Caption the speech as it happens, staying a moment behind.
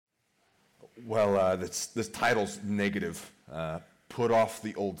This title's negative. Put off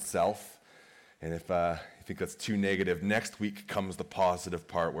the old self. And if you think that's too negative, next week comes the positive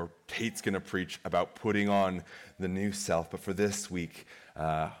part where Tate's going to preach about putting on the new self. But for this week,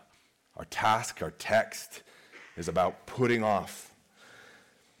 our text is about putting off.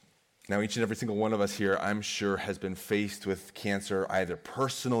 Now, each and every single one of us here, I'm sure, has been faced with cancer either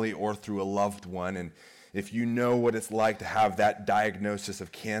personally or through a loved one. And if you know what it's like to have that diagnosis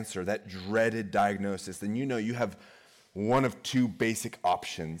of cancer, that dreaded diagnosis, then you know you have one of two basic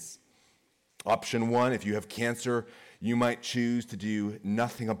options. Option one, if you have cancer, you might choose to do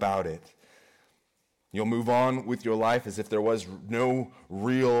nothing about it. You'll move on with your life as if there was no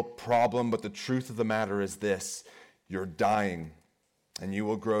real problem, but the truth of the matter is this: you're dying, and you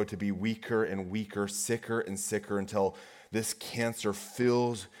will grow to be weaker and weaker, sicker and sicker, until this cancer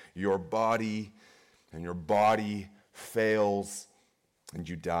fills your body, and your body fails, and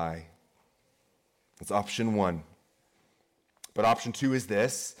you die. That's option one. But option two is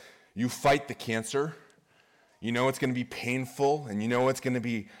this: you fight the cancer. You know it's going to be painful, and you know it's going to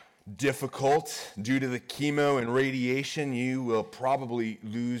be difficult. Due to the chemo and radiation, you will probably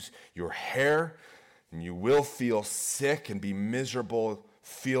lose your hair, and you will feel sick and be miserable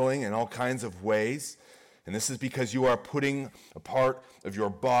feeling in all kinds of ways. And this is because you are putting a part of your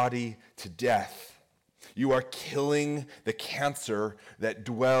body to death. You are killing the cancer that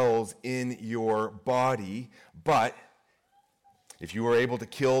dwells in your body. But if you are able to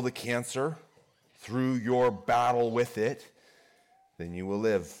kill the cancer through your battle with it, then you will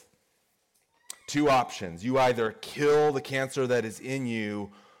live. Two options. You either kill the cancer that is in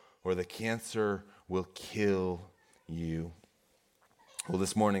you, or the cancer will kill you. Well,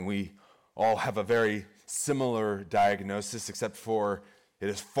 this morning we all have a very similar diagnosis, except for it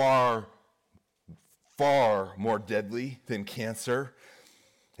is far, far more deadly than cancer,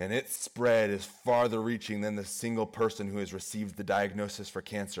 and its spread is farther reaching than the single person who has received the diagnosis for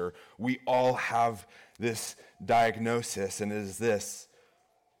cancer. We all have this diagnosis, and it is this: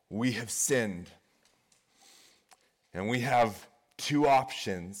 we have sinned. And we have two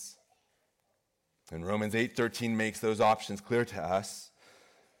options. And Romans 8:13 makes those options clear to us.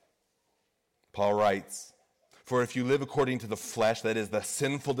 Paul writes, "For if you live according to the flesh," that is the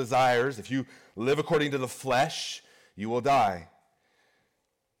sinful desires, "if you live according to the flesh, you will die.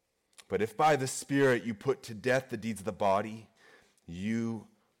 But if by the Spirit you put to death the deeds of the body, you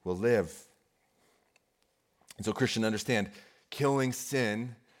will live." And so, Christian, understand, killing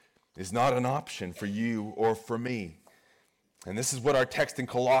sin is not an option for you or for me. And this is what our text in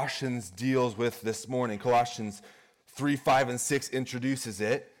Colossians deals with this morning. Colossians 3, 5, and 6 introduces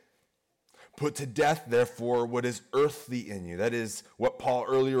it. "Put to death, therefore, what is earthly in you." That is what Paul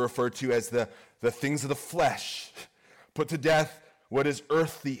earlier referred to as the things of the flesh. Put to death what is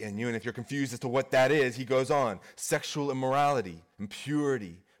earthly in you. And if you're confused as to what that is, he goes on: sexual immorality,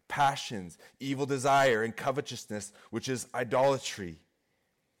 impurity, passions, evil desire, and covetousness, which is idolatry.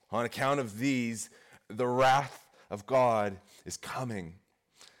 On account of these, the wrath of God is coming.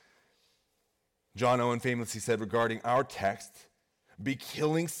 John Owen famously said regarding our text, "Be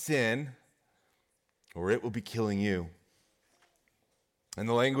killing sin, or it will be killing you." And if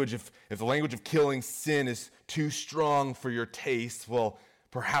the language of killing sin is too strong for your taste, well,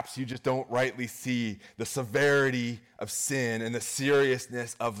 perhaps you just don't rightly see the severity of sin and the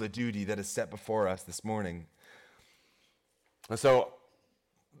seriousness of the duty that is set before us this morning. And so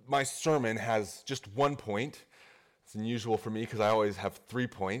my sermon has just one point. It's unusual for me because I always have 3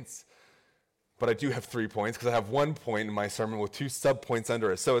 points. But I do have 3 points because I have one point in my sermon with 2 subpoints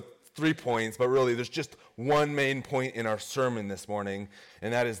under it. So it's 3 points, but really there's just one main point in our sermon this morning,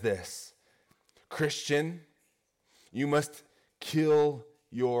 and that is this: Christian, you must kill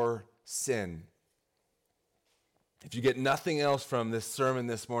your sin. If you get nothing else from this sermon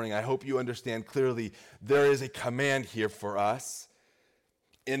this morning, I hope you understand clearly there is a command here for us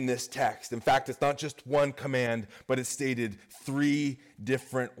in this text. In fact, it's not just one command, but it's stated 3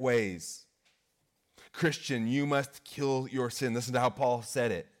 different ways. Christian, you must kill your sin. Listen to how Paul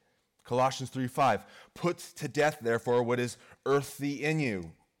said it. Colossians 3:5. "Put to death, therefore, what is earthly in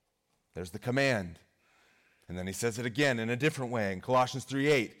you." There's the command. And then he says it again in a different way in Colossians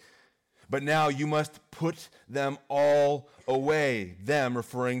 3:8. "But now you must put them all away." Them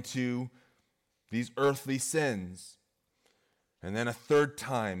referring to these earthly sins. And then a third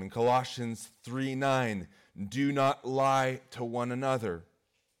time in Colossians 3:9, "Do not lie to one another."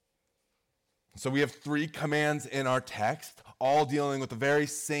 So we have 3 commands in our text, all dealing with the very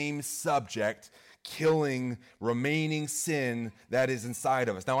same subject: killing remaining sin that is inside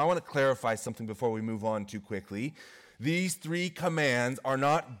of us. Now, I want to clarify something before we move on too quickly. These three commands are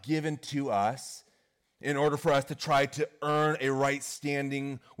not given to us in order for us to try to earn a right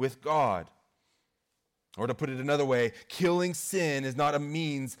standing with God. Or to put it another way, killing sin is not a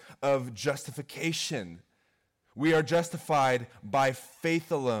means of justification. We are justified by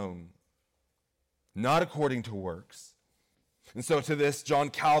faith alone, not according to works. And so to this, John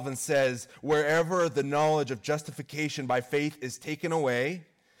Calvin says, wherever the knowledge of justification by faith is taken away,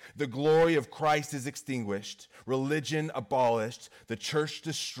 the glory of Christ is extinguished, religion abolished, the church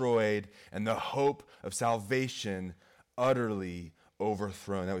destroyed, and the hope of salvation utterly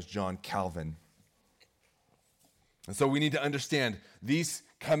overthrown. That was John Calvin. And so we need to understand these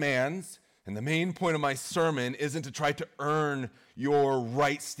commands, and the main point of my sermon isn't to try to earn your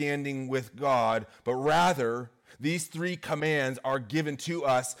right standing with God, but rather these three commands are given to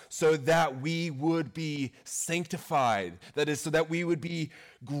us so that we would be sanctified. That is, so that we would be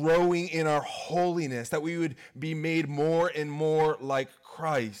growing in our holiness, that we would be made more and more like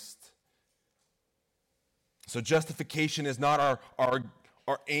Christ. So justification is not our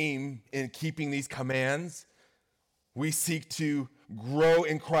aim in keeping these commands. We seek to grow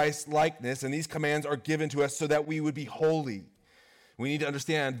in Christ's likeness, and these commands are given to us so that we would be holy. We need to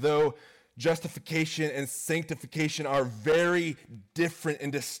understand, though justification and sanctification are very different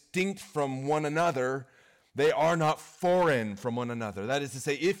and distinct from one another, they are not foreign from one another. That is to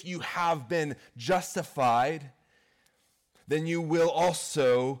say, if you have been justified, then you will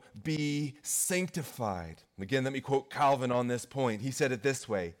also be sanctified. Again, let me quote Calvin on this point. He said it this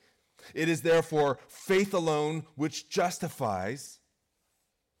way: "It is therefore faith alone which justifies,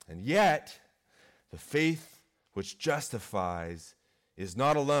 and yet the faith which justifies is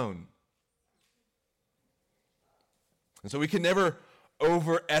not alone." And so we can never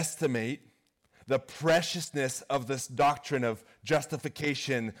overestimate the preciousness of this doctrine of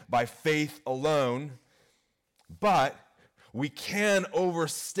justification by faith alone, but we can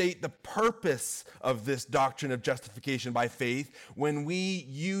overstate the purpose of this doctrine of justification by faith when we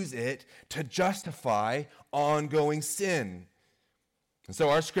use it to justify ongoing sin. And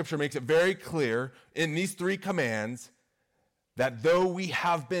so our scripture makes it very clear in these three commands that though we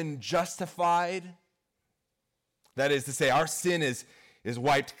have been justified, that is to say, our sin is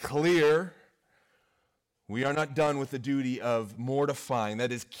wiped clear, we are not done with the duty of mortifying,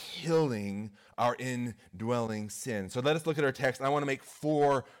 that is, killing our indwelling sin. So let us look at our text. And I want to make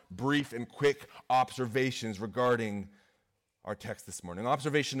 4 brief and quick observations regarding our text this morning.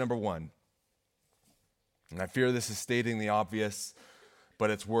 Observation number 1, and I fear this is stating the obvious,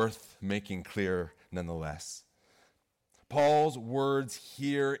 but it's worth making clear nonetheless. Paul's words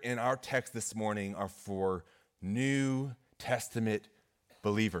here in our text this morning are for New Testament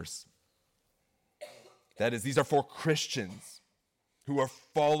believers. That is, these are for Christians who are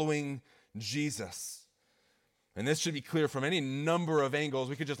following Jesus. And this should be clear from any number of angles.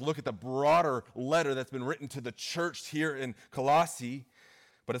 We could just look at the broader letter that's been written to the church here in Colossae,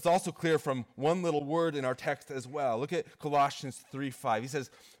 but it's also clear from one little word in our text as well. Look at Colossians 3:5. He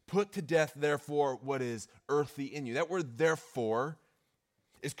says, "Put to death, therefore, what is earthly in you." That word "therefore"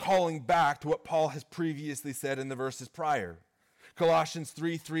 is calling back to what Paul has previously said in the verses prior. Colossians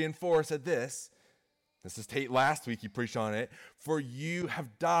 3 and 4 said this. This is Tate last week, he preached on it. "For you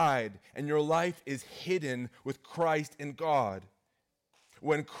have died, and your life is hidden with Christ in God.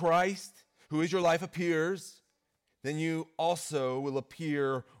 When Christ, who is your life, appears, then you also will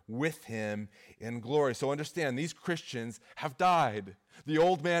appear with him in glory." So understand, these Christians have died. The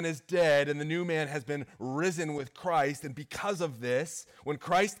old man is dead, and the new man has been risen with Christ. And because of this, when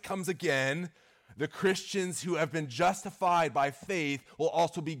Christ comes again, the Christians who have been justified by faith will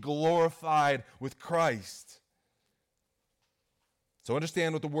also be glorified with Christ. So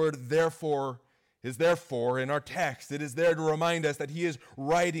understand what the word "therefore" is there for in our text. It is there to remind us that he is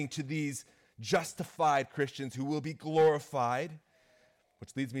writing to these justified Christians who will be glorified,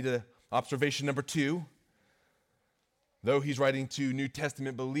 which leads me to observation number 2. Though he's writing to New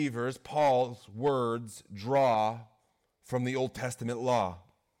Testament believers, Paul's words draw from the Old Testament law.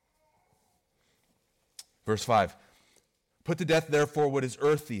 Verse 5, "Put to death, therefore, what is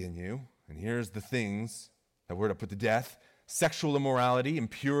earthly in you." And here's the things that we're to put to death: sexual immorality,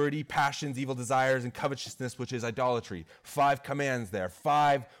 impurity, passions, evil desires, and covetousness, which is idolatry. 5 commands there,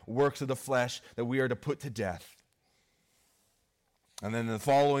 5 works of the flesh that we are to put to death. And then in the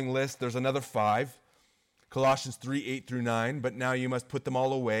following list, there's another 5. Colossians 3:8-9, "But now you must put them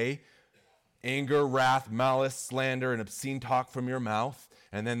all away: anger, wrath, malice, slander, and obscene talk from your mouth."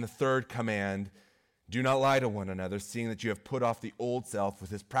 And then the third command: "Do not lie to one another, seeing that you have put off the old self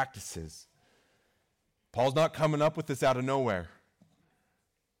with its practices." Paul's not coming up with this out of nowhere.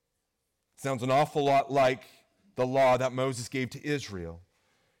 It sounds an awful lot like the law that Moses gave to Israel.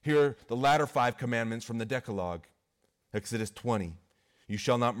 Here are the latter 5 commandments from the Decalogue. Exodus 20, you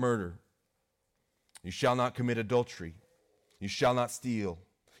shall not murder. You shall not commit adultery. You shall not steal.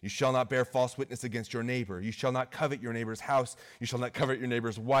 You shall not bear false witness against your neighbor. You shall not covet your neighbor's house. You shall not covet your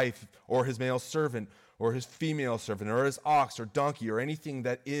neighbor's wife or his male servant or his female servant or his ox or donkey or anything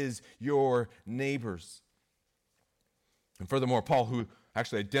that is your neighbor's. And furthermore, Paul, who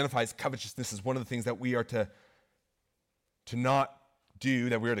actually identifies covetousness as one of the things that we are to not do,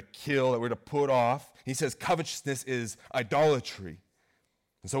 that we're to kill, that we're to put off, he says covetousness is idolatry.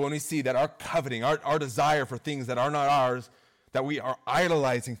 And so when we see that our coveting, our desire for things that are not ours, that we are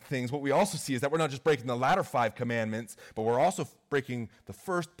idolizing things, what we also see is that we're not just breaking the latter 5 commandments, but we're also breaking the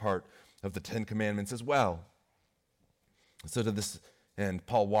first part of the 10 commandments as well. So to this end,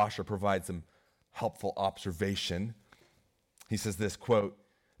 Paul Washer provides some helpful observation. He says this, quote,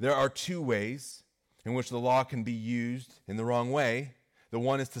 there are 2 ways in which the law can be used in the wrong way. The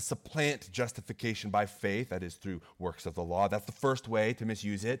one is to supplant justification by faith, that is through works of the law. That's the first way to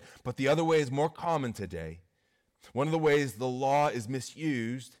misuse it. But the other way is more common today. One of the ways the law is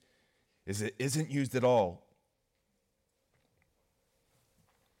misused is it isn't used at all.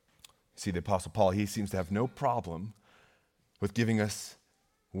 See, the Apostle Paul, he seems to have no problem with giving us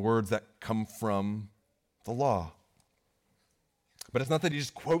words that come from the law. But it's not that he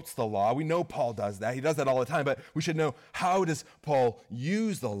just quotes the law. We know Paul does that. He does that all the time. But we should know, how does Paul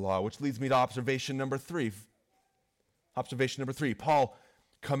use the law? Which leads me to observation number 3. Observation number 3. Paul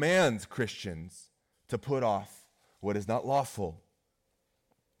commands Christians to put off what is not lawful.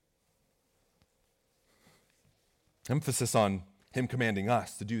 Emphasis on him commanding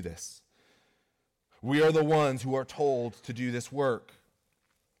us to do this. We are the ones who are told to do this work.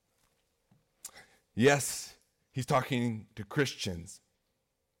 Yes, he's talking to Christians.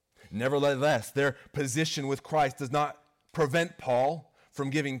 Nevertheless, their position with Christ does not prevent Paul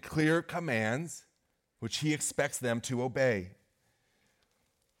from giving clear commands which he expects them to obey.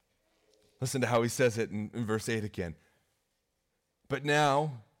 Listen to how he says it in verse 8 again. But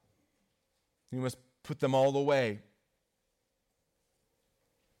now, you must put them all away.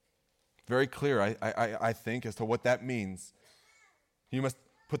 Very clear, I think, as to what that means. You must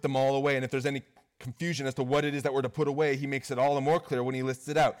put them all away. And if there's any confusion as to what it is that we're to put away, he makes it all the more clear when he lists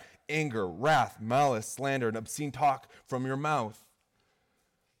it out. Anger, wrath, malice, slander, and obscene talk from your mouth.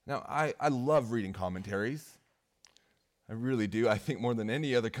 Now, I love reading commentaries. I really do. I think more than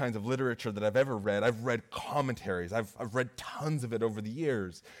any other kinds of literature that I've ever read, I've read commentaries. I've read tons of it over the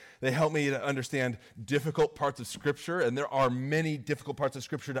years. They help me to understand difficult parts of Scripture, and there are many difficult parts of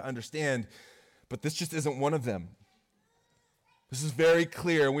Scripture to understand, but this just isn't one of them. This is very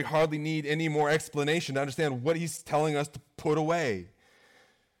clear, and we hardly need any more explanation to understand what he's telling us to put away.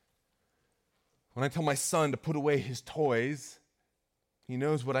 When I tell my son to put away his toys, he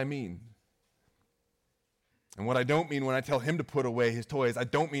knows what I mean. And what I don't mean when I tell him to put away his toys, I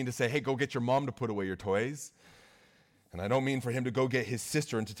don't mean to say, hey, go get your mom to put away your toys. And I don't mean for him to go get his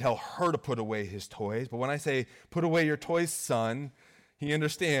sister and to tell her to put away his toys. But when I say, put away your toys, son, he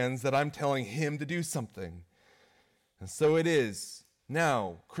understands that I'm telling him to do something. And so it is.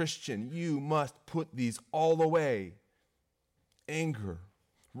 Now, Christian, you must put these all away. Anger,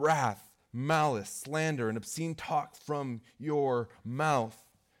 wrath, malice, slander, and obscene talk from your mouth.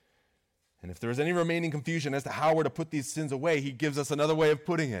 And if there is any remaining confusion as to how we're to put these sins away, he gives us another way of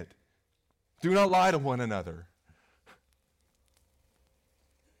putting it. Do not lie to one another.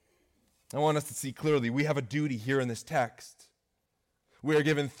 I want us to see clearly we have a duty here in this text. We are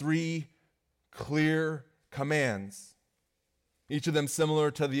given 3 clear commands, each of them similar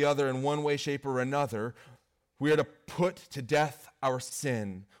to the other in one way, shape, or another. We are to put to death our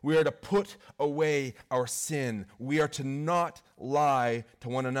sin. We are to put away our sin. We are to not lie to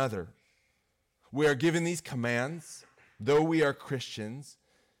one another. We are given these commands, though we are Christians,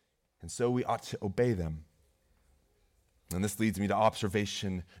 and so we ought to obey them. And this leads me to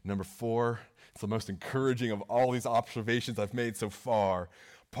observation number 4. It's the most encouraging of all these observations I've made so far.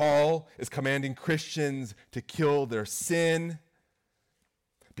 Paul is commanding Christians to kill their sin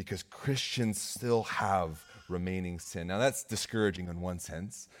because Christians still have remaining sin. Now that's discouraging in one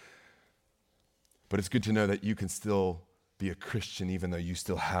sense, but it's good to know that you can still be a Christian even though you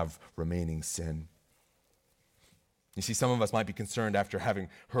still have remaining sin. You see, some of us might be concerned after having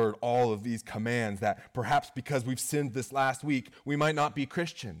heard all of these commands that perhaps because we've sinned this last week, we might not be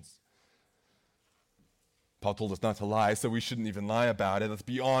Christians. Paul told us not to lie, so we shouldn't even lie about it. Let's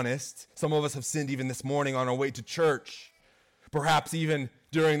be honest. Some of us have sinned even this morning on our way to church. Perhaps even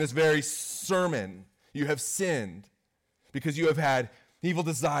during this very sermon, you have sinned because you have had evil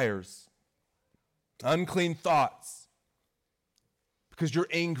desires. unclean thoughts, because you're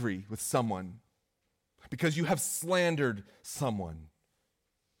angry with someone, because you have slandered someone,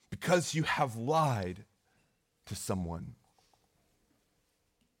 because you have lied to someone.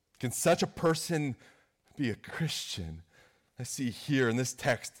 Can such a person be a Christian? I see here in this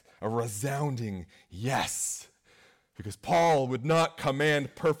text a resounding yes, because Paul would not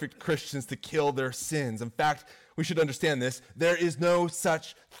command perfect Christians to kill their sins. In fact, we should understand this. There is no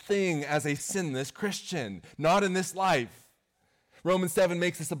such thing as a sinless Christian, not in this life. Romans 7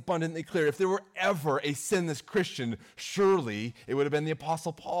 makes this abundantly clear. If there were ever a sinless Christian, surely it would have been the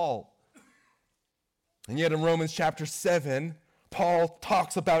Apostle Paul. And yet in Romans chapter 7, Paul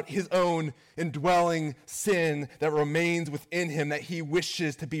talks about his own indwelling sin that remains within him, that he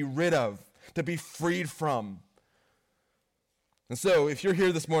wishes to be rid of, to be freed from. And so, if you're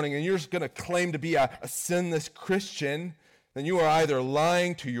here this morning and you're going to claim to be a sinless Christian, then you are either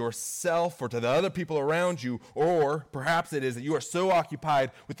lying to yourself or to the other people around you, or perhaps it is that you are so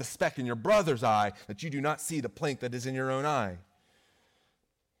occupied with the speck in your brother's eye that you do not see the plank that is in your own eye.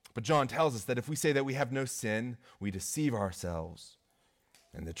 But John tells us that if we say that we have no sin, we deceive ourselves,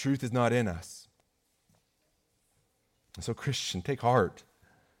 and the truth is not in us. And so, Christian, take heart.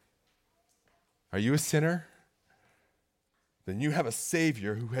 Are you a sinner? Then you have a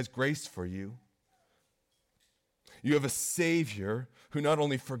Savior who has grace for you. You have a Savior who not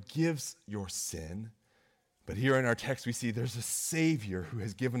only forgives your sin, but here in our text we see there's a Savior who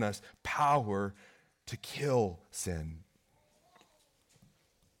has given us power to kill sin.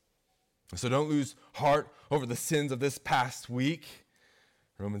 So don't lose heart over the sins of this past week.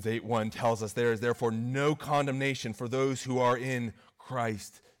 Romans 8:1 tells us there is therefore no condemnation for those who are in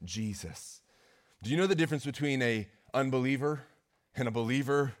Christ Jesus. Do you know the difference between an unbeliever and a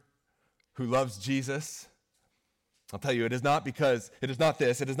believer who loves Jesus? I'll tell you, it is not that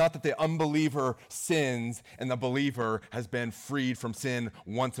the unbeliever sins and the believer has been freed from sin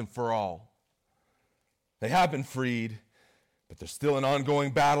once and for all. They have been freed, but there's still an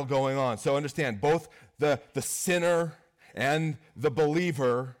ongoing battle going on. So understand, both the sinner and the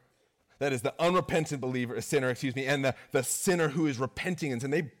believer, that is the unrepentant sinner, and the sinner who is repenting in sin,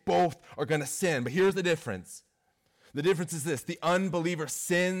 they both are going to sin. But here's the difference. The difference is this: the unbeliever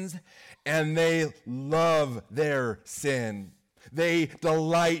sins and they love their sin. They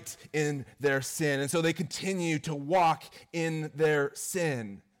delight in their sin, and so they continue to walk in their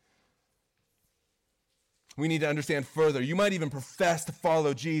sin. We need to understand further. You might even profess to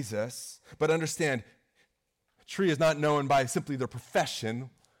follow Jesus, but understand, a tree is not known by simply their profession.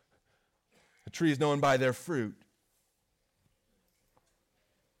 A tree is known by their fruit.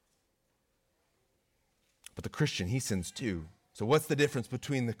 But the Christian, he sins too. So what's the difference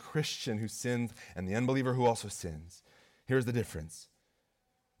between the Christian who sins and the unbeliever who also sins? Here's the difference.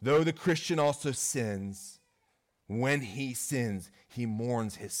 Though the Christian also sins, when he sins, he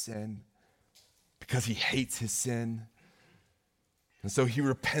mourns his sin because he hates his sin. And so he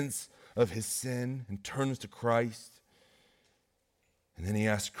repents of his sin and turns to Christ. And then he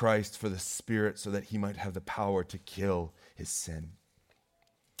asks Christ for the Spirit so that he might have the power to kill his sin.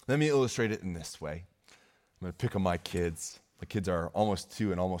 Let me illustrate it in this way. I'm going to pick on my kids. My kids are almost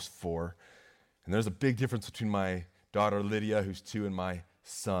 2 and almost 4. And there's a big difference between my daughter Lydia, who's 2, and my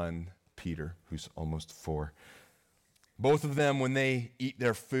son Peter, who's almost 4. Both of them, when they eat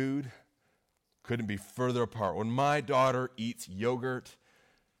their food, couldn't be further apart. When my daughter eats yogurt,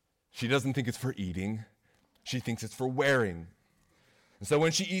 she doesn't think it's for eating. She thinks it's for wearing. And so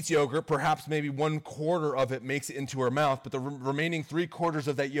when she eats yogurt, perhaps maybe 1/4 of it makes it into her mouth, but the remaining 3/4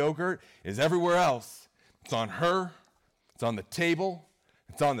 of that yogurt is everywhere else. It's on her, it's on the table,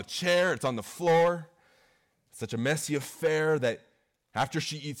 it's on the chair, it's on the floor. It's such a messy affair that after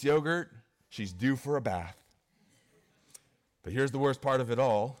she eats yogurt, she's due for a bath. But here's the worst part of it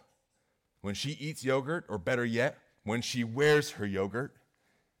all. When she eats yogurt, or better yet, when she wears her yogurt,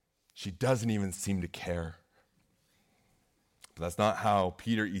 she doesn't even seem to care. But that's not how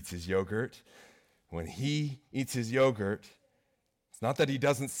Peter eats his yogurt. When he eats his yogurt, it's not that he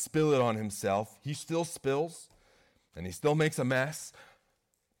doesn't spill it on himself. He still spills, and he still makes a mess.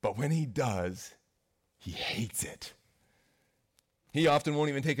 But when he does, he hates it. He often won't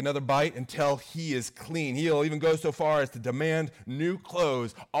even take another bite until he is clean. He'll even go so far as to demand new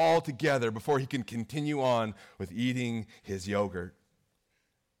clothes altogether before he can continue on with eating his yogurt.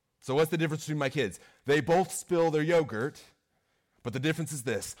 So what's the difference between my kids? They both spill their yogurt, but the difference is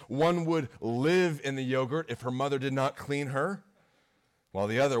this. One would live in the yogurt if her mother did not clean her, while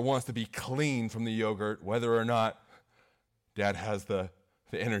the other wants to be clean from the yogurt, whether or not dad has the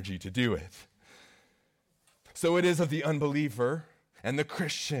energy to do it. So it is of the unbeliever and the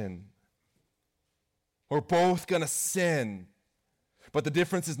Christian. We're both going to sin. But the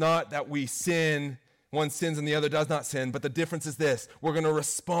difference is not that we sin, one sins and the other does not sin, but the difference is this: we're going to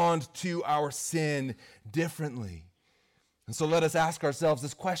respond to our sin differently. And so let us ask ourselves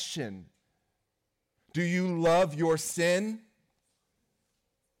this question: do you love your sin?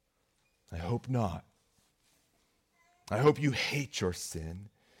 I hope not. I hope you hate your sin,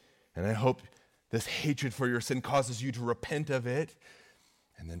 and I hope this hatred for your sin causes you to repent of it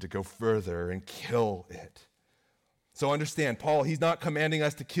and then to go further and kill it. So understand, Paul, he's not commanding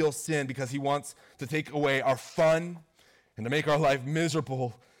us to kill sin because he wants to take away our fun and to make our life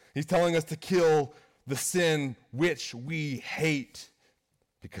miserable. He's telling us to kill the sin which we hate,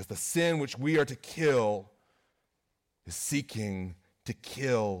 because the sin which we are to kill is seeking to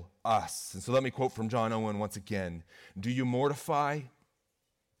kill us. And so let me quote from John Owen once again. Do you mortify?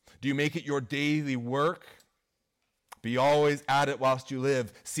 Do you make it your daily work? Be always at it whilst you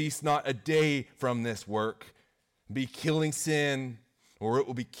live. Cease not a day from this work. Be killing sin, or it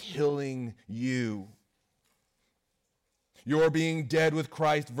will be killing you. You're being dead with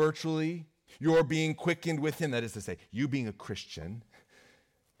Christ virtually. You're being quickened with him. That is to say, you being a Christian.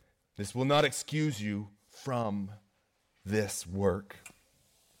 This will not excuse you from this work.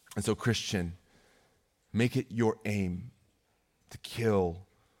 And so, Christian, make it your aim to kill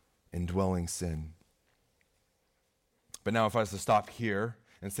indwelling sin. But now if I was to stop here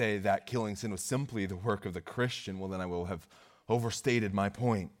and say that killing sin was simply the work of the Christian, well, then I will have overstated my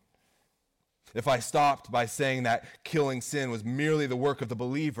point. If I stopped by saying that killing sin was merely the work of the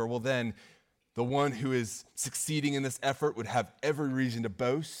believer, well, then the one who is succeeding in this effort would have every reason to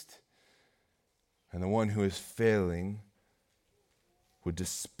boast, and the one who is failing would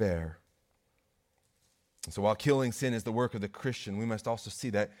despair. So while killing sin is the work of the Christian, we must also see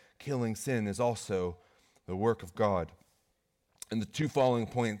that killing sin is also the work of God. And the two following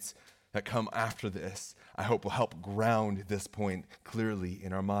points that come after this, I hope will help ground this point clearly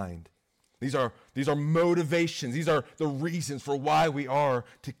in our mind. These are motivations. These are the reasons for why we are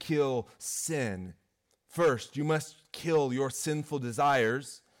to kill sin. First, you must kill your sinful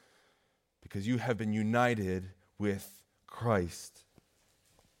desires because you have been united with Christ.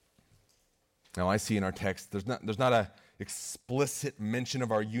 Now, I see in our text, there's not an explicit mention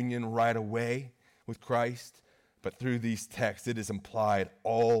of our union right away with Christ, but through these texts, it is implied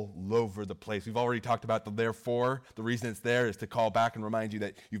all over the place. We've already talked about the therefore. The reason it's there is to call back and remind you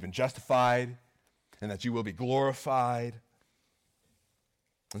that you've been justified and that you will be glorified.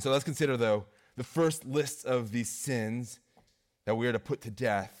 And so let's consider, though, the first list of these sins that we are to put to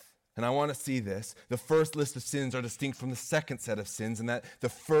death. And I want to see this. The first list of sins are distinct from the second set of sins, and that the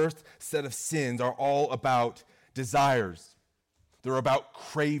first set of sins are all about desires. They're about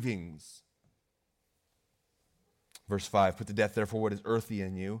cravings. Verse 5, put to death, therefore, what is earthly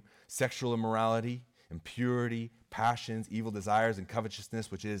in you: sexual immorality, impurity, passions, evil desires, and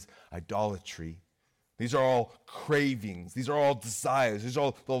covetousness, which is idolatry. These are all cravings. These are all desires. These are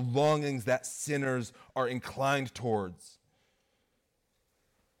all the longings that sinners are inclined towards.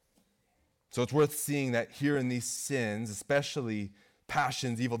 So it's worth seeing that here in these sins, especially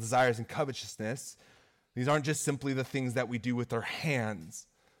passions, evil desires, and covetousness, these aren't just simply the things that we do with our hands,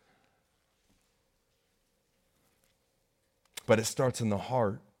 but it starts in the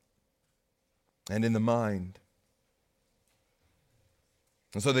heart and in the mind.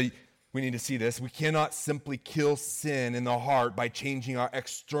 And so we need to see this. We cannot simply kill sin in the heart by changing our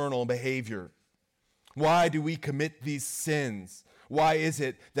external behavior. Why do we commit these sins? Why is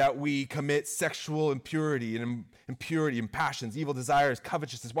it that we commit sexual impurity and passions, evil desires,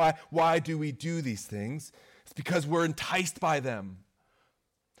 covetousness? Why do we do these things? It's because we're enticed by them.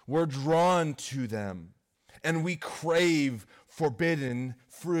 We're drawn to them. And we crave forbidden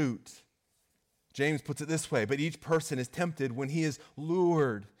fruit. James puts it this way: but each person is tempted when he is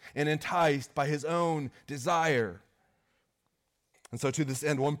lured and enticed by his own desire. And so to this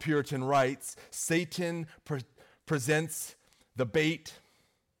end, one Puritan writes, Satan presents the bait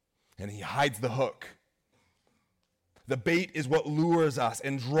and he hides the hook. The bait is what lures us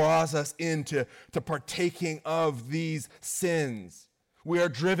and draws us into partaking of these sins. We are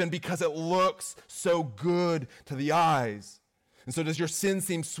driven because it looks so good to the eyes. And so does your sin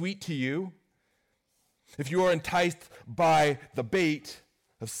seem sweet to you? If you are enticed by the bait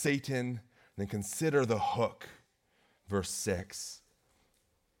of Satan, then consider the hook. Verse 6.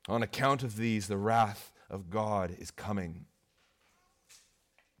 On account of these, the wrath of God is coming.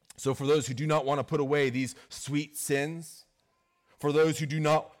 So for those who do not want to put away these sweet sins, for those who do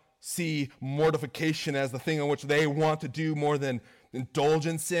not see mortification as the thing on which they want to do more than indulge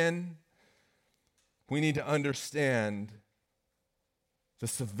in sin, we need to understand the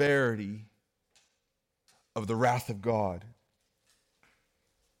severity of the wrath of God.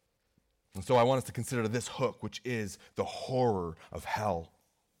 And so I want us to consider this hook, which is the horror of hell.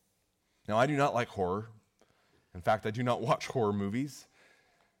 Now, I do not like horror. In fact, I do not watch horror movies.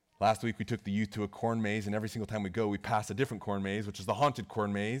 Last week, we took the youth to a corn maze, and every single time we go, we pass a different corn maze, which is the haunted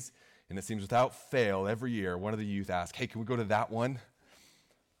corn maze. And it seems without fail, every year, one of the youth asks, "Hey, can we go to that one?"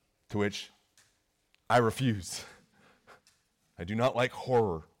 To which I refuse. I do not like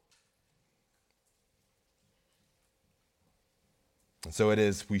horror. And so it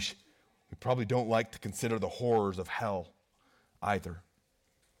is, we probably don't like to consider the horrors of hell either.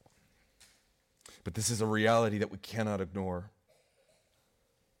 But this is a reality that we cannot ignore.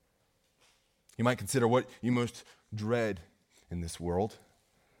 You might consider what you most dread in this world.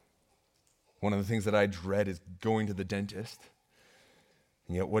 One of the things that I dread is going to the dentist.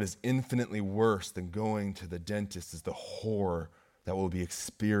 And yet what is infinitely worse than going to the dentist is the horror that will be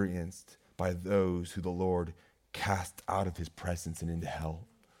experienced by those who the Lord cast out of his presence and into hell.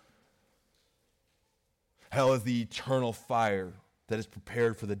 Hell is the eternal fire that is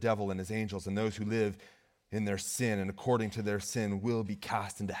prepared for the devil and his angels, and those who live in their sin and according to their sin will be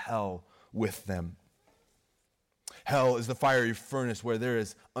cast into hell with them. Hell is the fiery furnace where there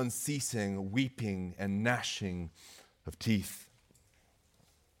is unceasing weeping and gnashing of teeth.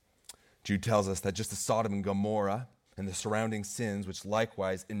 Jude tells us that just as Sodom and Gomorrah and the surrounding sins, which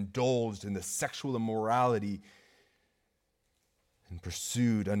likewise indulged in the sexual immorality and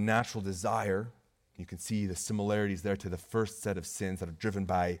pursued unnatural desire, you can see the similarities there to the first set of sins that are driven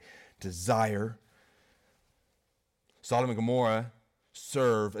by desire. Sodom and Gomorrah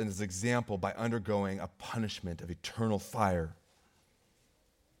serve as an example by undergoing a punishment of eternal fire.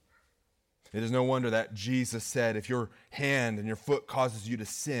 It is no wonder that Jesus said, if your hand and your foot causes you to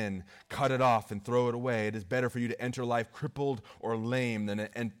sin, cut it off and throw it away. It is better for you to enter life crippled or lame than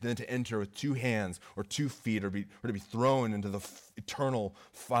to enter with 2 hands or 2 feet or to be thrown into the eternal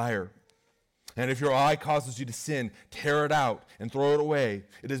fire. And if your eye causes you to sin, tear it out and throw it away.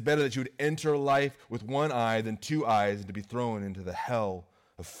 It is better that you would enter life with 1 eye than 2 eyes and to be thrown into the hell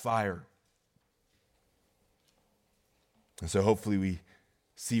of fire. And so hopefully we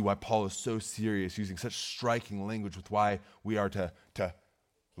see why Paul is so serious, using such striking language with why we are to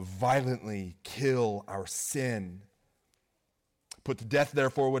violently kill our sin. Put to death,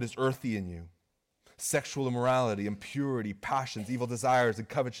 therefore, what is earthy in you: sexual immorality, impurity, passions, evil desires, and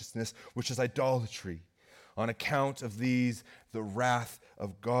covetousness, which is idolatry. On account of these, the wrath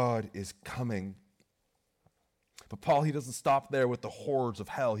of God is coming. But Paul, he doesn't stop there with the horrors of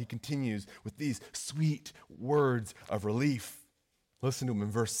hell. He continues with these sweet words of relief. Listen to him in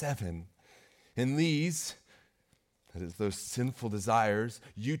verse 7. In these, that is, those sinful desires,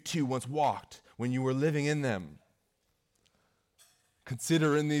 you too once walked when you were living in them.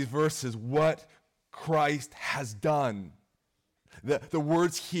 Consider in these verses what Christ has done. The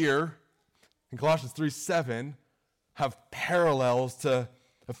words here in Colossians 3:7 have parallels to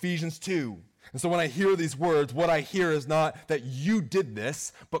Ephesians 2. And so when I hear these words, what I hear is not that you did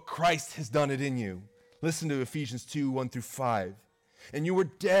this, but Christ has done it in you. Listen to Ephesians 2:1-5. And you were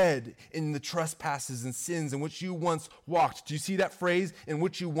dead in the trespasses and sins in which you once walked. Do you see that phrase, in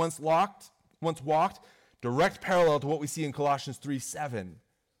which you once walked? Direct parallel to what we see in Colossians 3:7.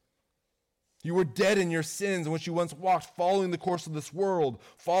 You were dead in your sins in which you once walked, following the course of this world,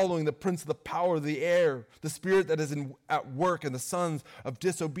 following the prince of the power of the air, the spirit that is at work in the sons of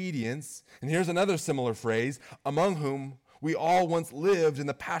disobedience. And here's another similar phrase: among whom we all once lived in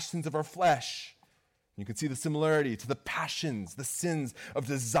the passions of our flesh. You can see the similarity to the passions, the sins of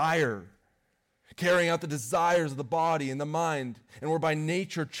desire, carrying out the desires of the body and the mind, and were by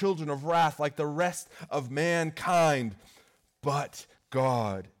nature children of wrath like the rest of mankind. But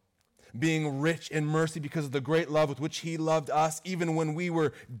God, being rich in mercy because of the great love with which he loved us, even when we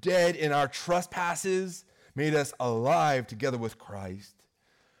were dead in our trespasses, made us alive together with Christ.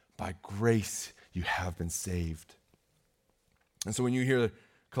 By grace you have been saved. And so when you hear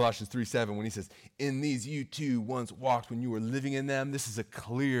Colossians 3:7, when he says, in these you too once walked when you were living in them, this is a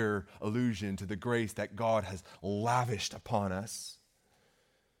clear allusion to the grace that God has lavished upon us.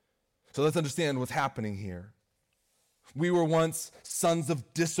 So let's understand what's happening here. We were once sons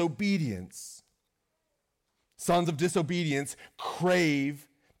of disobedience. Sons of disobedience crave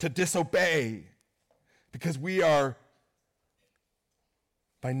to disobey because we are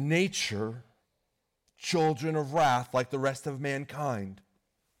by nature children of wrath like the rest of mankind.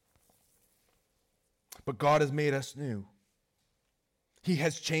 But God has made us new. He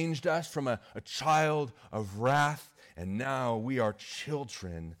has changed us from a child of wrath, and now we are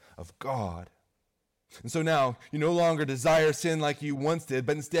children of God. And so now you no longer desire sin like you once did,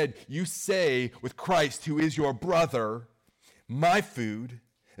 but instead you say with Christ, who is your brother, my food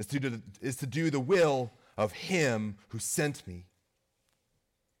is to do the will of him who sent me.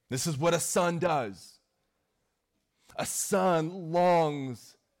 This is what a son does. A son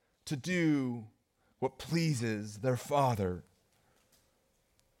longs to do what pleases their father.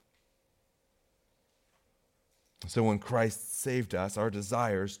 So when Christ saved us, our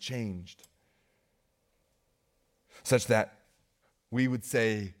desires changed, such that we would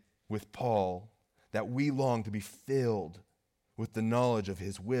say with Paul that we long to be filled with the knowledge of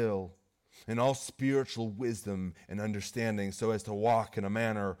his will and all spiritual wisdom and understanding, so as to walk in a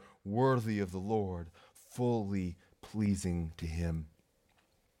manner worthy of the Lord, fully pleasing to him.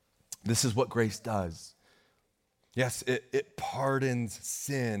 This is what grace does. Yes, it pardons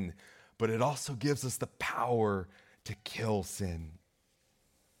sin, but it also gives us the power to kill sin.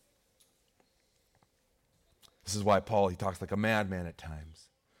 This is why Paul, he talks like a madman at times.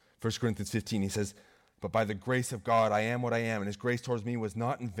 1 Corinthians 15, he says, but by the grace of God, I am what I am, and his grace towards me was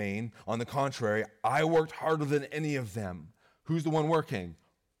not in vain. On the contrary, I worked harder than any of them. Who's the one working?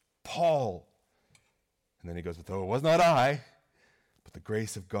 Paul. And then he goes, but though it was not I, but the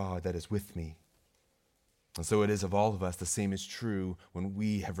grace of God that is with me. And so it is of all of us. The same is true when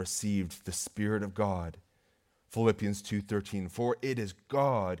we have received the Spirit of God. Philippians 2:13, for it is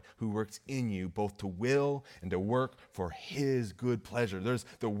God who works in you both to will and to work for his good pleasure. There's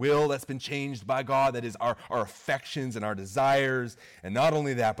the will that's been changed by God, that is our affections and our desires. And not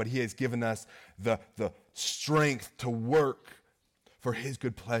only that, but he has given us the strength to work for his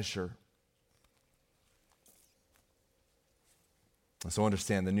good pleasure. And so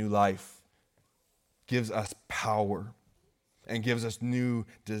understand, the new life gives us power and gives us new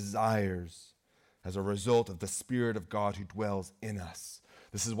desires as a result of the Spirit of God who dwells in us.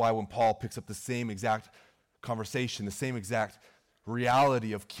 This is why when Paul picks up the same exact conversation, the same exact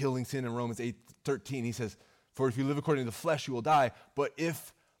reality of killing sin in Romans 8:13, he says, for if you live according to the flesh, you will die. But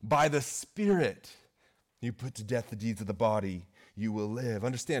if by the Spirit you put to death the deeds of the body, you will live.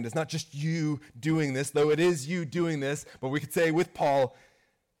 Understand, it's not just you doing this, though it is you doing this, but we could say with Paul,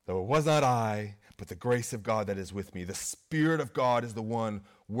 though it was not I, but the grace of God that is with me. The Spirit of God is the one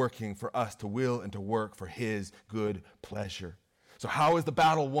working for us to will and to work for his good pleasure. So how is the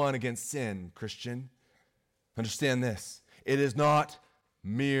battle won against sin, Christian? Understand this. It is not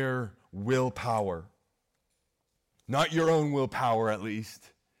mere willpower. Not your own willpower, at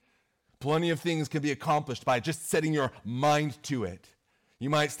least. Plenty of things can be accomplished by just setting your mind to it. You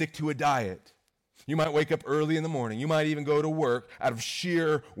might stick to a diet. You might wake up early in the morning. You might even go to work out of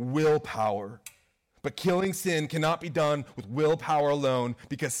sheer willpower. But killing sin cannot be done with willpower alone,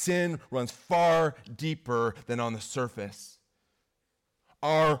 because sin runs far deeper than on the surface.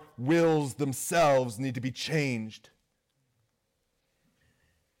 Our wills themselves need to be changed.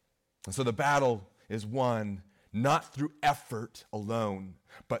 And so the battle is won not through effort alone,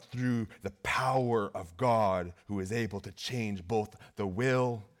 but through the power of God, who is able to change both the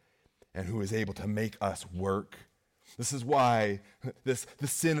will and who is able to make us work. This is why the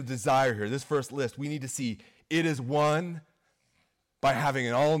sin of desire here, this first list, we need to see it is won by having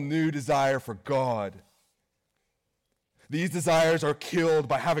an all-new desire for God. These desires are killed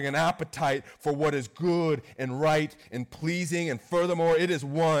by having an appetite for what is good and right and pleasing. And furthermore, it is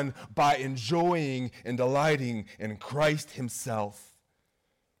won by enjoying and delighting in Christ himself.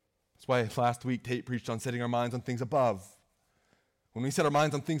 That's why last week Tate preached on setting our minds on things above. When we set our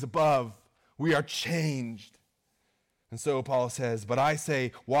minds on things above, we are changed. And so Paul says, but I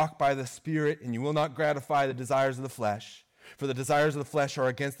say, walk by the Spirit, and you will not gratify the desires of the flesh. For the desires of the flesh are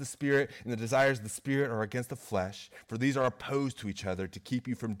against the Spirit, and the desires of the Spirit are against the flesh. For these are opposed to each other to keep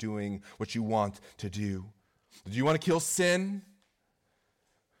you from doing what you want to do. Do you want to kill sin?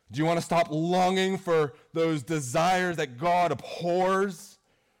 Do you want to stop longing for those desires that God abhors?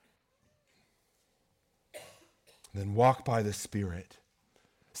 Then walk by the Spirit.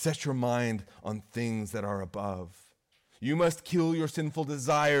 Set your mind on things that are above. You must kill your sinful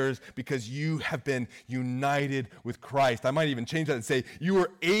desires because you have been united with Christ. I might even change that and say you are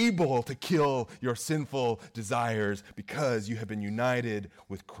able to kill your sinful desires because you have been united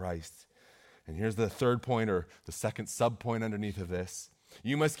with Christ. And here's the third point, or the second sub-point underneath of this.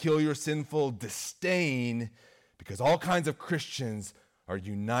 You must kill your sinful disdain because all kinds of Christians are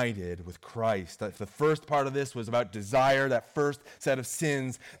united with Christ. The first part of this was about desire, that first set of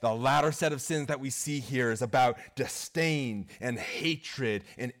sins. The latter set of sins that we see here is about disdain and hatred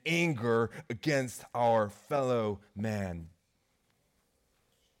and anger against our fellow man.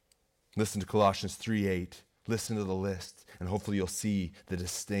 Listen to Colossians 3:8. Listen to the list, and hopefully you'll see the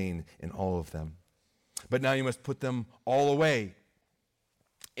disdain in all of them. But now you must put them all away: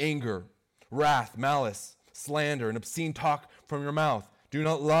 anger, wrath, malice, slander, and obscene talk from your mouth. Do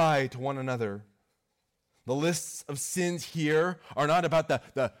not lie to one another. The lists of sins here are not about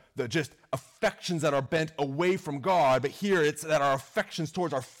the just affections that are bent away from God, but here it's that our affections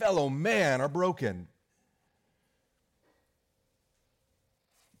towards our fellow man are broken.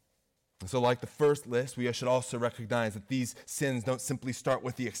 And so like the first list, we should also recognize that these sins don't simply start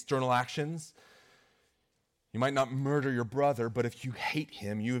with the external actions. You might not murder your brother, but if you hate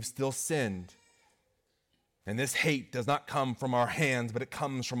him, you have still sinned. And this hate does not come from our hands, but it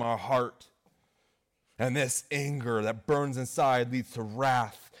comes from our heart. And this anger that burns inside leads to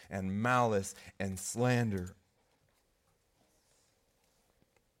wrath and malice and slander.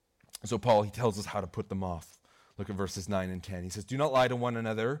 So Paul, he tells us how to put them off. Look at verses 9 and 10. He says, do not lie to one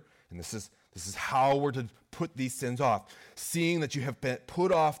another. And this is how we're to put these sins off. Seeing that you have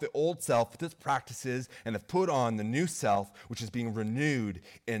put off the old self with its practices and have put on the new self, which is being renewed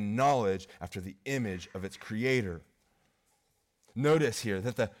in knowledge after the image of its creator. Notice here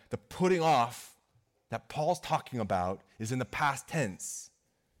that the putting off that Paul's talking about is in the past tense.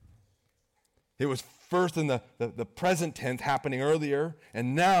 It was first in the present tense happening earlier,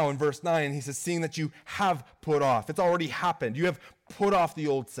 and now in verse 9 he says, seeing that you have put off. It's already happened. You have put off the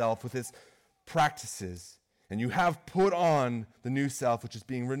old self with its practices, and you have put on the new self, which is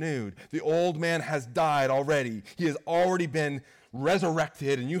being renewed. The old man has died already. He has already been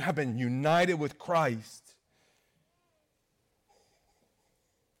resurrected, and you have been united with Christ.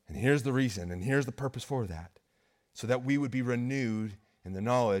 And here's the reason, and here's the purpose for that, so that we would be renewed in the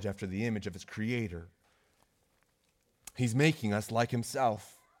knowledge after the image of its creator. He's making us like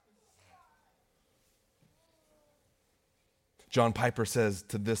himself. John Piper says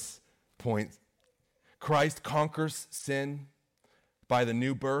to this point, Christ conquers sin by the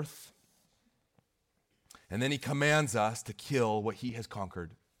new birth, and then he commands us to kill what he has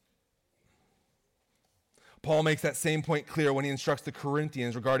conquered. Paul makes that same point clear when he instructs the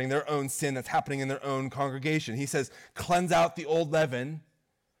Corinthians regarding their own sin that's happening in their own congregation. He says, cleanse out the old leaven,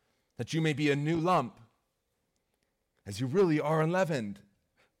 that you may be a new lump, as you really are unleavened.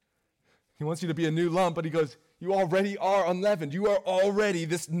 He wants you to be a new lump, but he goes, you already are unleavened. You are already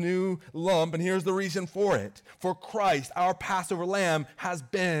this new lump, and here's the reason for it. For Christ, our Passover lamb, has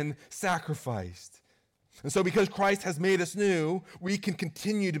been sacrificed. And so because Christ has made us new, we can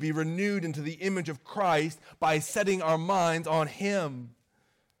continue to be renewed into the image of Christ by setting our minds on him.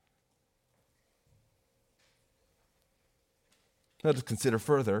 Let us consider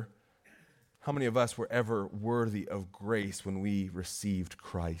further, how many of us were ever worthy of grace when we received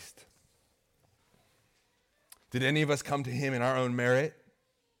Christ? Did any of us come to him in our own merit?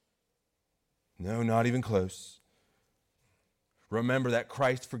 No, not even close. Remember that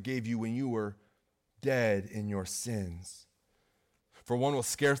Christ forgave you when you were dead in your sins. For one will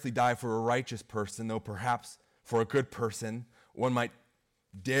scarcely die for a righteous person, though perhaps for a good person one might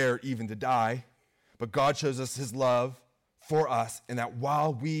dare even to die. But God shows us his love for us in that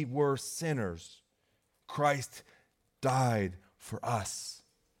while we were sinners, Christ died for us.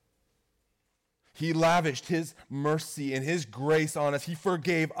 He lavished his mercy and his grace on us. He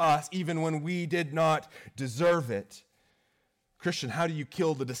forgave us even when we did not deserve it. Christian, how do you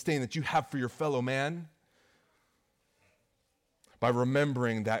kill the disdain that you have for your fellow man? By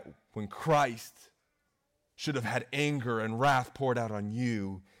remembering that when Christ should have had anger and wrath poured out on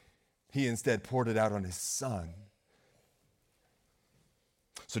you, he instead poured it out on his Son.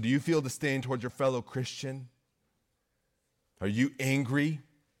 So do you feel disdain towards your fellow Christian? Are you angry?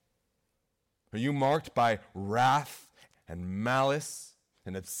 Are you marked by wrath and malice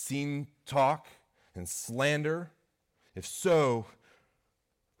and obscene talk and slander? If so,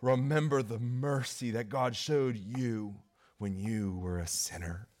 remember the mercy that God showed you when you were a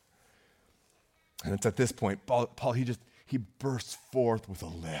sinner. And it's at this point, Paul, he bursts forth with a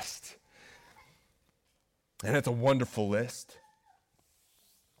list. And it's a wonderful list.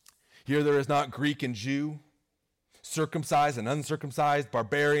 Here there is not Greek and Jew, circumcised and uncircumcised,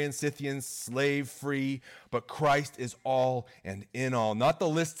 barbarian, Scythian, slave, free, but Christ is all and in all. Not the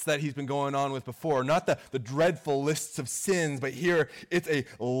lists that he's been going on with before, not the dreadful lists of sins, but here it's a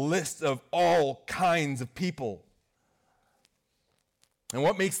list of all kinds of people. And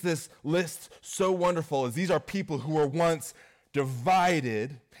what makes this list so wonderful is these are people who were once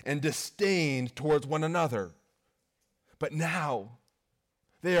divided and disdained towards one another. But now,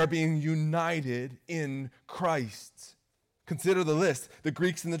 they are being united in Christ. Consider the list, the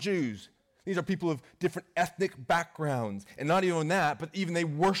Greeks and the Jews. These are people of different ethnic backgrounds. And not even that, but even they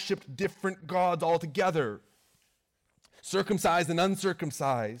worshiped different gods altogether. Circumcised and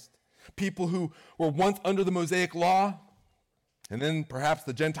uncircumcised. people who were once under the Mosaic law, and then perhaps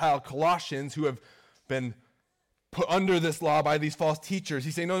the Gentile Colossians who have been put under this law by these false teachers.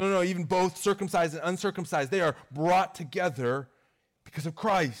 He's saying, no, even both circumcised and uncircumcised, they are brought together because of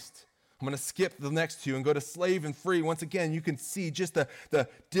Christ. I'm going to skip the next two and go to slave and free. Once again, you can see just the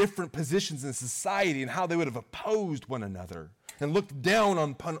different positions in society and how they would have opposed one another and looked down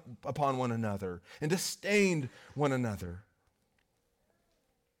upon one another and disdained one another.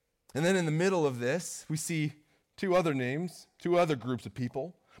 And then in the middle of this, we see two other names, two other groups of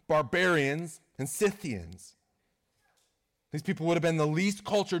people, barbarians and Scythians. These people would have been the least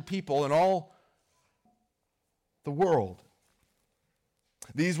cultured people in all the world.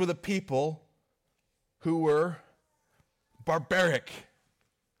 These were the people who were barbaric,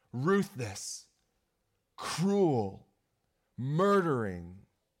 ruthless, cruel, murdering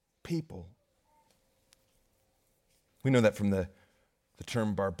people. We know that from the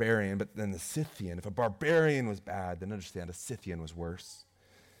term barbarian, but then the Scythian. If a barbarian was bad, then understand a Scythian was worse.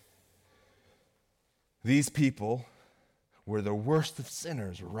 These people were the worst of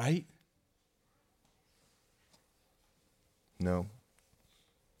sinners, right? No,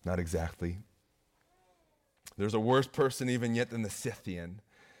 not exactly. There's a worse person even yet than the Scythian.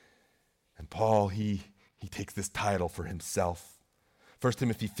 And Paul, he takes this title for himself. 1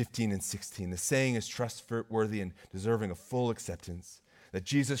 Timothy 15 and 16, the saying is trustworthy and deserving of full acceptance, that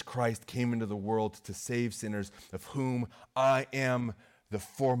Jesus Christ came into the world to save sinners, of whom I am the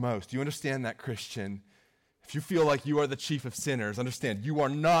foremost. Do you understand that, Christian? If you feel like you are the chief of sinners, understand, you are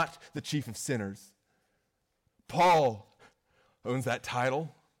not the chief of sinners. Paul owns that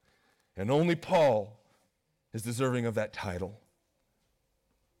title, and only Paul is deserving of that title.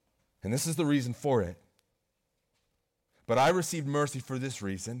 And this is the reason for it. But I received mercy for this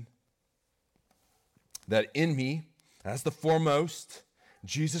reason, that in me, as the foremost,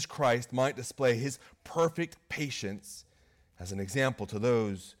 Jesus Christ might display his perfect patience as an example to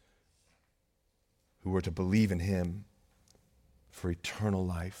those who were to believe in him for eternal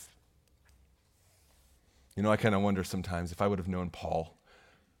life. You know, I kind of wonder sometimes if I would have known Paul,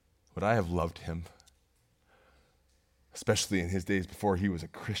 would I have loved him? Especially in his days before he was a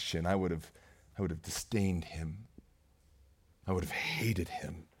Christian, I would have disdained him. I would have hated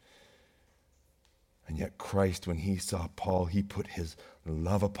him. And yet Christ, when he saw Paul, he put his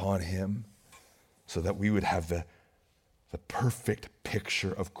love upon him so that we would have the perfect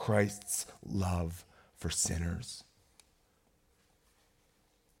picture of Christ's love for sinners.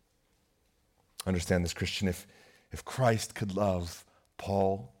 Understand this, Christian, if Christ could love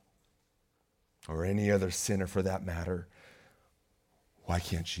Paul or any other sinner for that matter, why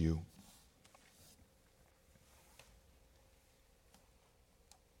can't you?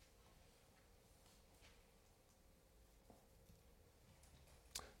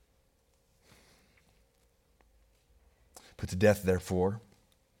 Put to death, therefore,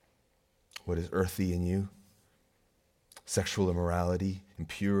 what is earthly in you: sexual immorality,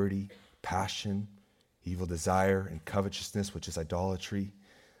 impurity, passion, evil desire, and covetousness, which is idolatry.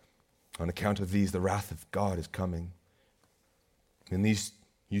 On account of these, the wrath of God is coming. In these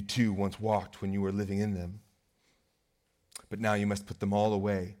you too once walked when you were living in them. But now you must put them all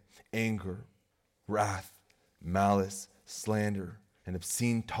away: anger, wrath, malice, slander, and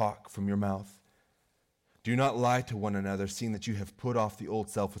obscene talk from your mouth. Do not lie to one another, seeing that you have put off the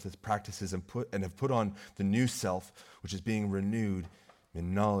old self with its practices and have put on the new self, which is being renewed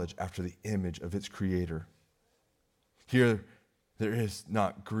in knowledge after the image of its creator. Here there is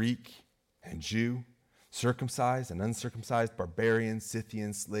not Greek and Jew, circumcised and uncircumcised, barbarian,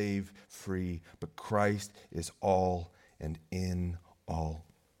 Scythian, slave, free, but Christ is all and in all.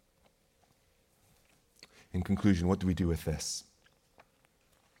 In conclusion, what do we do with this?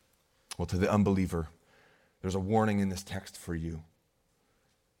 Well, to the unbeliever, there's a warning in this text for you.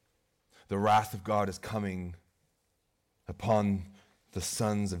 The wrath of God is coming upon the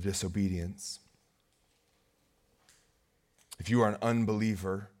sons of disobedience. If you are an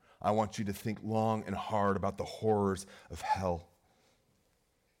unbeliever, I want you to think long and hard about the horrors of hell.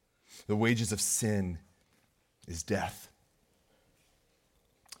 The wages of sin is death.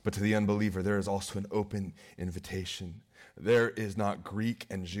 But to the unbeliever, there is also an open invitation. There is not Greek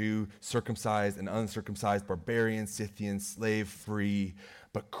and Jew, circumcised and uncircumcised, barbarian, Scythian, slave, free,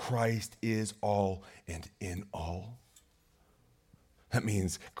 but Christ is all and in all. That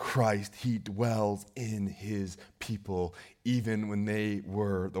means Christ, he dwells in his people, even when they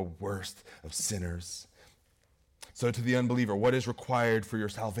were the worst of sinners. So to the unbeliever, what is required for your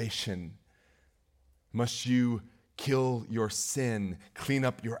salvation? Must you kill your sin, clean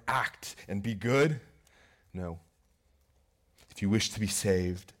up your act, and be good? No. If you wish to be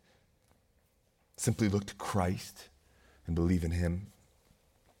saved, simply look to Christ and believe in him.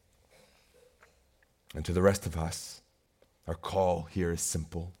 And to the rest of us, our call here is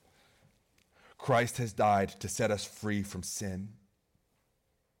simple. Christ has died to set us free from sin.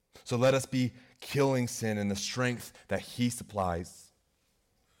 So let us be killing sin in the strength that he supplies.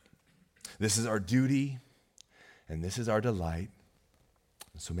 This is our duty, and this is our delight.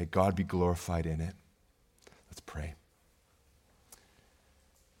 So may God be glorified in it. Let's pray.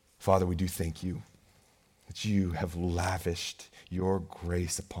 Father, we do thank you that you have lavished your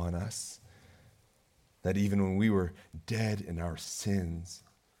grace upon us, that even when we were dead in our sins,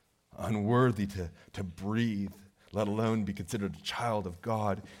 unworthy to breathe, let alone be considered a child of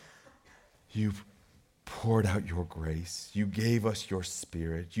God, you poured out your grace. You gave us your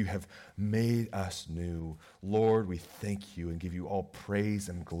Spirit. You have made us new. Lord, we thank you and give you all praise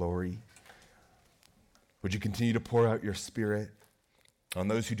and glory. Would you continue to pour out your Spirit on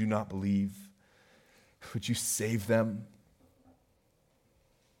those who do not believe? Would you save them?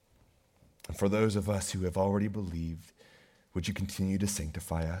 And for those of us who have already believed, would you continue to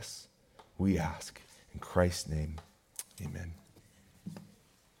sanctify us? We ask in Christ's name, amen.